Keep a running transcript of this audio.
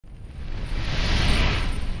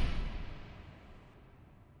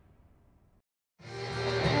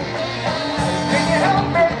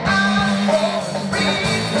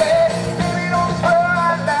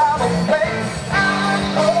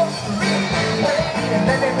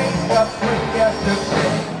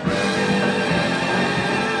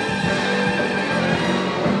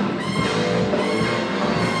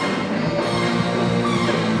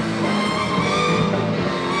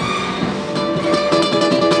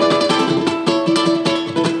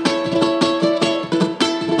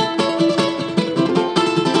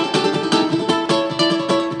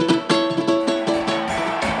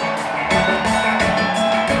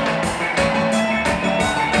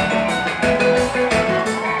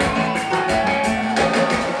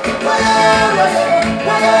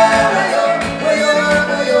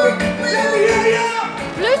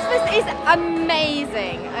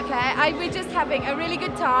say we're just having a really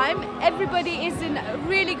good time. Everybody is in a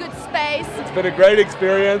really good space. It's been a great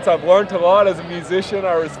experience. I've learned a lot as a musician.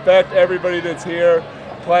 I respect everybody that's here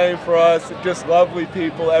playing for us. Just lovely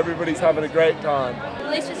people. Everybody's having a great time.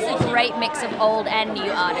 Bluesfest is a great mix of old and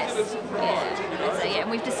new artists. Yeah. So yeah,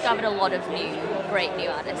 we've discovered a lot of great new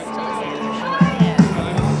artists to listen to.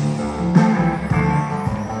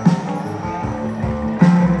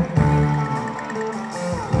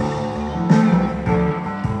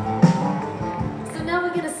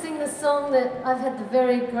 Song that I've had the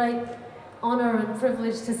very great honour and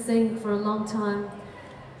privilege to sing for a long time.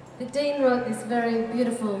 The Dean wrote this very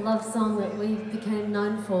beautiful love song that we became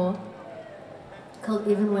known for, called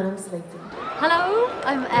Even When I'm Sleeping. Hello,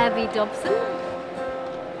 I'm Abby Dobson.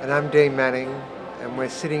 And I'm Dean Manning, and we're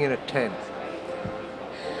sitting in a tent.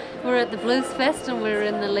 We're at the Bluesfest and we're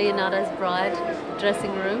in the Leonardo's Bride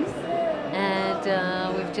dressing room, and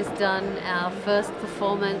we've just done our first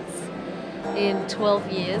performance in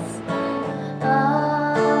 12 years. I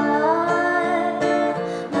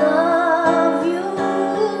love you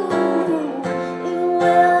even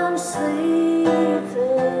when I'm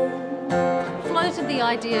sleeping. Floated the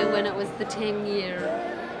idea when it was the 10-year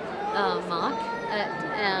mark,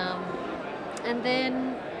 and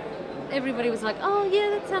then everybody was like, "Oh yeah,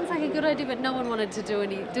 that sounds like a good idea," but no one wanted to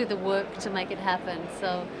do the work to make it happen.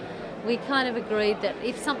 So we kind of agreed that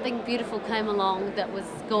if something beautiful came along that was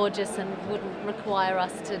gorgeous and wouldn't require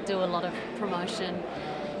us to do a lot of promotion,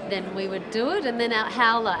 then we would do it. And then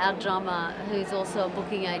Howler, our drummer, who's also a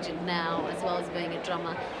booking agent now as well as being a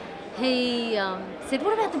drummer, he said,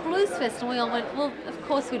 "What about the Bluesfest?" And we all went, "Well, of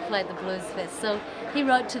course we'd play at the Bluesfest." So he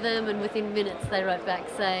wrote to them, and within minutes they wrote back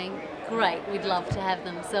saying, "Great, we'd love to have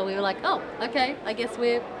them." So we were like, "Oh, okay, I guess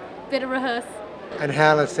we're better rehearse." And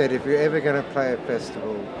Howler said, if you're ever going to play a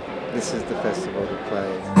festival, this is the festival to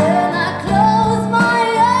play. When I close my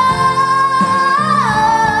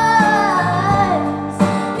eyes,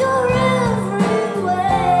 you're everywhere.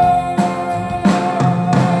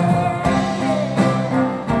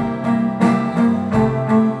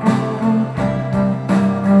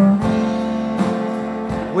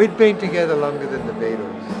 We'd been together longer than the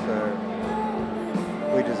Beatles, so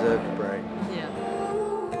we deserved a break. Yeah.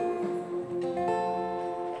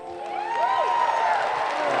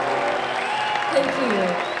 Thank you.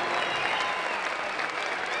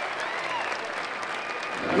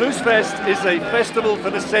 Bluesfest is a festival for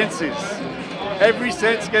the senses. Every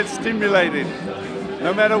sense gets stimulated.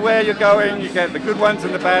 No matter where you're going, you get the good ones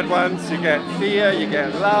and the bad ones. You get fear, you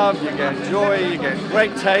get love, you get joy, you get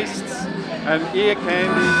great tastes and ear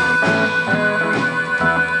candy.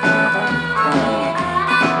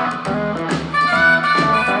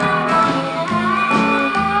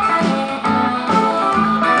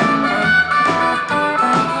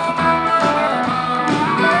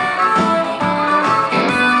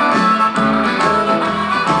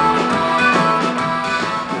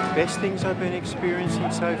 Best things I've been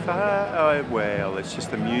experiencing so far? Well, it's just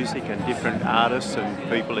the music and different artists and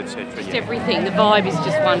people, etc. Just everything. The vibe is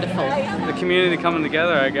just wonderful. The community coming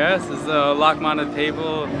together, I guess, is like-minded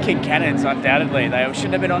people. King Cannons, undoubtedly. They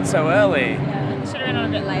shouldn't have been on so early. Should have been on a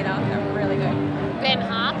bit later. They're really good. Ben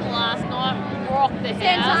Harper last night rocked the house.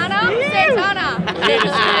 Santana.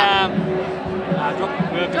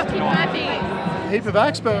 Jockey Murphy. Heap of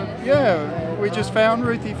acts, but yeah. We just found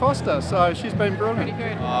Ruthie Foster, so she's been brilliant. Pretty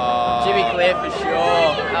good. Jimmy Clare for sure.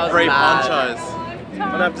 That was 3 ponchos.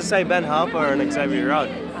 I'd have to say Ben Harper and Xavier Rudd.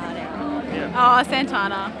 Yeah. Oh,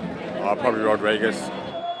 Santana. Probably Rodriguez.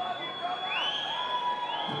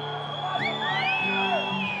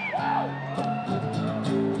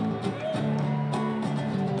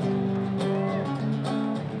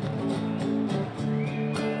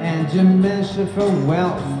 And you measure for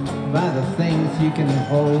wealth by the things you can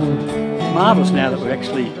hold. Marvellous now that we're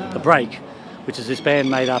actually The Break, which is this band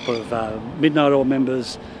made up of Midnight Oil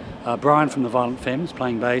members, Brian from the Violent Femmes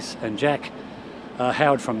playing bass, and Jack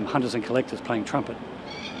Howard from Hunters and Collectors playing trumpet.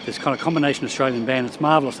 This kind of combination Australian band. It's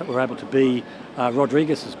marvellous that we're able to be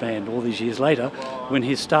Rodriguez's band all these years later, when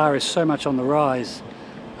his star is so much on the rise,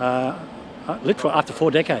 literally after 4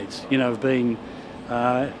 decades, you know, of being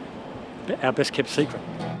our best kept secret.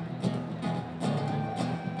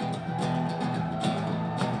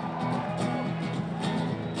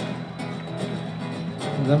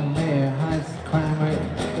 The mayor hides crime rate,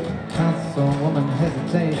 councilwoman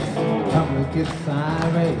hesitates, public gets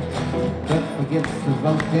irate, but forgets to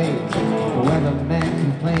vote dates. The weatherman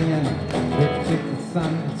complaining, picture the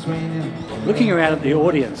sun, it's raining. Looking around at the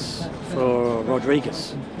audience for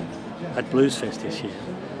Rodriguez at Bluesfest this year,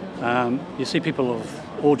 you see people of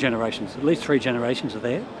all generations, at least 3 generations are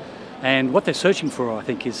there. And what they're searching for, I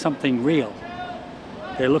think, is something real.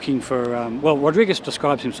 They're looking for, well, Rodriguez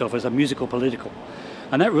describes himself as a musical political,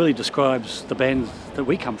 and that really describes the bands that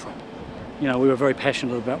we come from. You know, we were very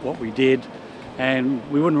passionate about what we did, and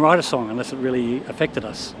we wouldn't write a song unless it really affected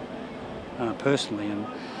us personally.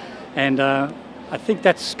 And I think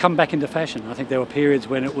that's come back into fashion. I think there were periods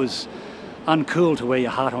when it was uncool to wear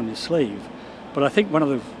your heart on your sleeve. But I think one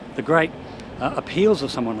of the great appeals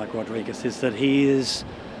of someone like Rodriguez is that he is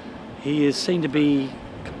seen to be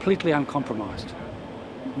completely uncompromised.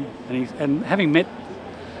 And having met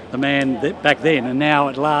the man back then, and now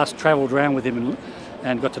at last travelled around with him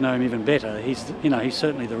and got to know him even better, he's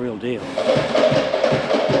certainly the real deal.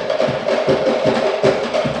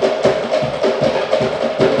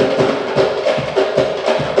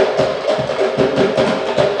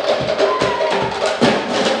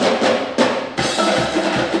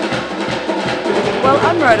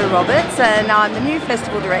 Rhoda Roberts, and I'm the new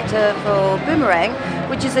festival director for Boomerang,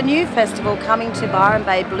 which is a new festival coming to Byron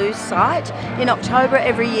Bay Blues site in October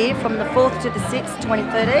every year from the 4th to the 6th,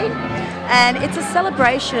 2013. And it's a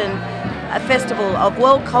celebration, a festival of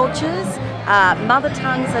world cultures, mother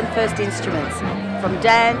tongues and first instruments, from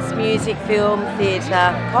dance, music, film,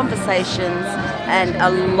 theatre, conversations, and a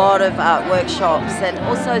lot of workshops, and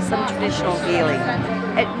also some traditional healing.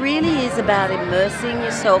 It really is about immersing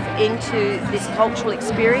yourself into this cultural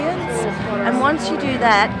experience, and once you do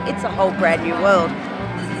that, it's a whole brand new world.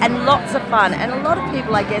 And lots of fun, and a lot of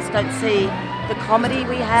people, I guess, don't see the comedy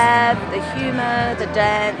we have, the humour, the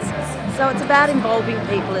dance, so it's about involving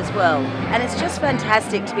people as well. And it's just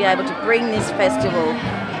fantastic to be able to bring this festival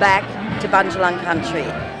back to Bundjalung country.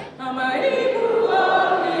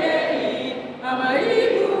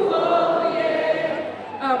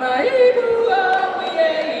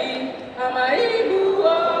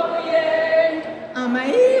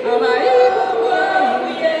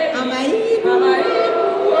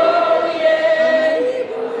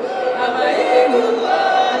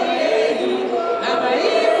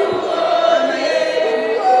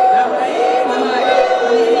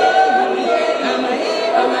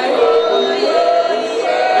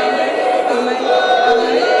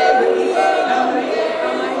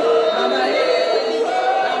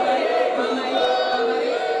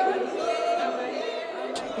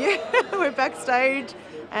 We're backstage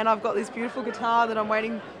and I've got this beautiful guitar that I'm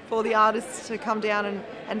waiting for the artists to come down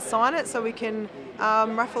and sign it so we can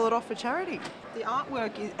raffle it off for charity. The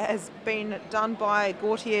artwork has been done by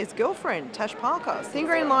Gautier's girlfriend, Tash Parker. Thin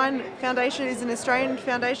Green Line Foundation is an Australian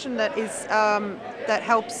foundation that is that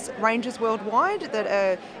helps rangers worldwide that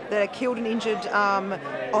are killed and injured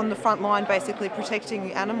on the front line, basically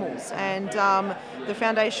protecting animals. And the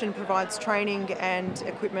foundation provides training and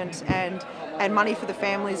equipment and money for the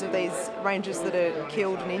families of these rangers that are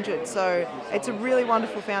killed and injured. So it's a really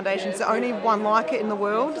wonderful foundation. It's the only one like it in the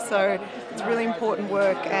world, so it's really important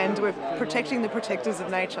work, and we're protecting the protectors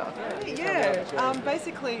of nature. Yeah,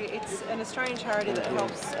 basically it's an Australian charity that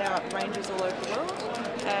helps out rangers all over the world,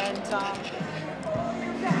 and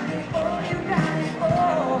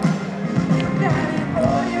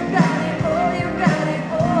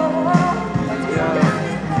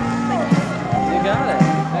You got it.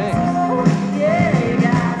 Thanks.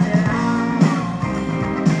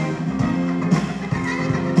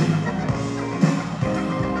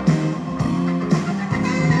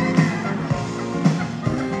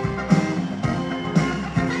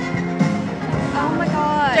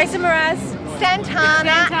 Jason Mraz,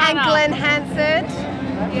 Santana and Glenn Hansard.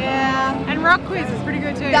 Yeah. And Rock Quiz is pretty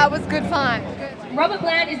good too. That was good fun. Robert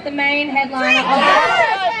Bland is the main headliner of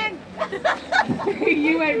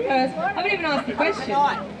You went first. I haven't even asked the question.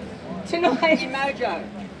 Tonight. In Mojo.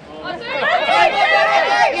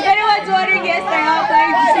 If anyone's wondering, yes, they are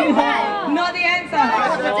playing tonight. Not the answer.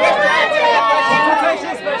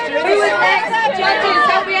 Who was next? Judges,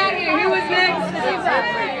 help me out here. Who was next?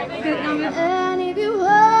 And if you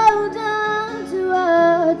hold on to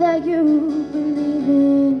all that you believe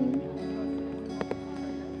in,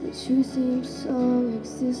 the truth seems so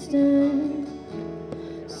existent,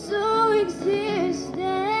 so existent.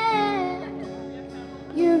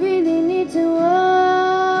 You really need to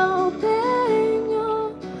open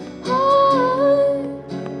your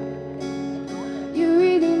heart. You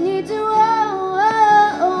really need to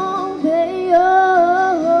open your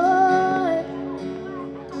heart.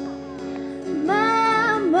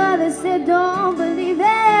 My mother said, don't believe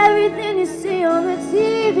everything you see on the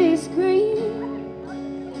TV screen,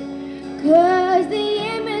 'cause the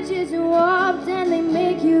images are warped and they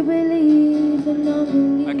make you believe and not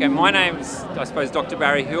believe. Okay, my name's, I suppose, Dr.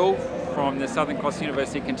 Barry Hill from the Southern Cross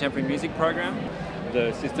University Contemporary Music Program.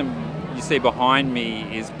 The system you see behind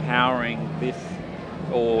me is powering this,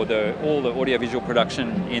 or all the audiovisual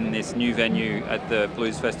production in this new venue at the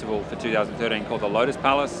Blues Festival for 2013 called the Lotus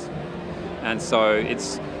Palace. And so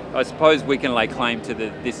I suppose we can lay claim to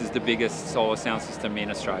this is the biggest solar sound system in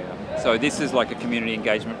Australia. So this is like a community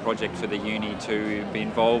engagement project for the uni to be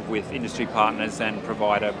involved with industry partners and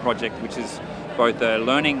provide a project which is both a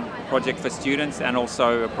learning project for students and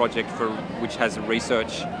also a project which has a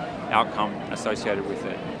research outcome associated with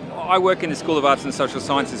it. I work in the School of Arts and Social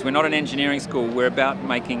Sciences. We're not an engineering school. We're about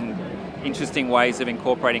making interesting ways of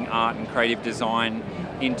incorporating art and creative design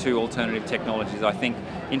into alternative technologies. I think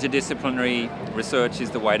interdisciplinary research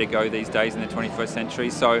is the way to go these days in the 21st century.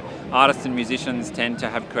 So artists and musicians tend to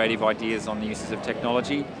have creative ideas on the uses of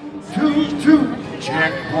technology. 2, 2,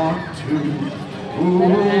 check 1, 2.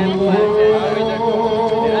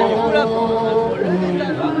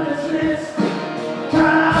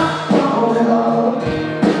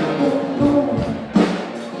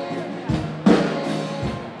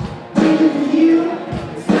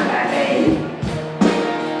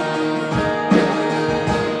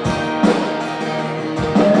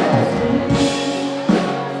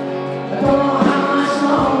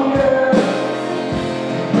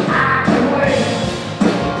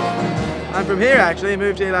 I'm from here actually,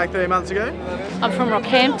 moved here like 3 months ago. I'm from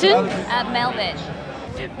Rockhampton. Melbourne.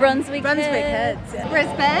 Brunswick Heads.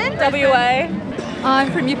 Brisbane. WA.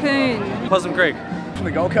 I'm from Yeppoon. Possum Creek. From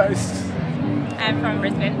the Gold Coast. I'm from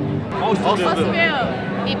Brisbane.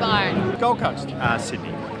 Austinville. Ebarn. Gold Coast.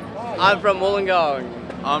 Sydney. I'm from Wollongong.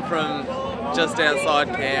 I'm from just outside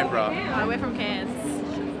Canberra. We're from Cairns.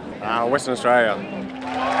 Western Australia.